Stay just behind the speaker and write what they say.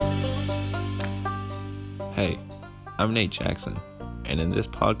Hey, I'm Nate Jackson, and in this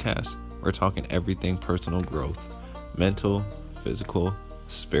podcast, we're talking everything personal growth, mental, physical,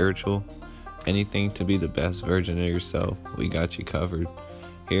 spiritual, anything to be the best version of yourself. We got you covered.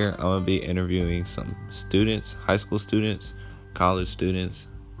 Here, I'm going to be interviewing some students, high school students, college students,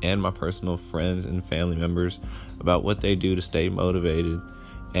 and my personal friends and family members about what they do to stay motivated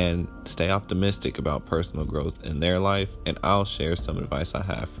and stay optimistic about personal growth in their life, and I'll share some advice I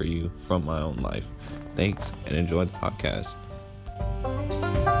have for you from my own life. Thanks, and enjoy the podcast.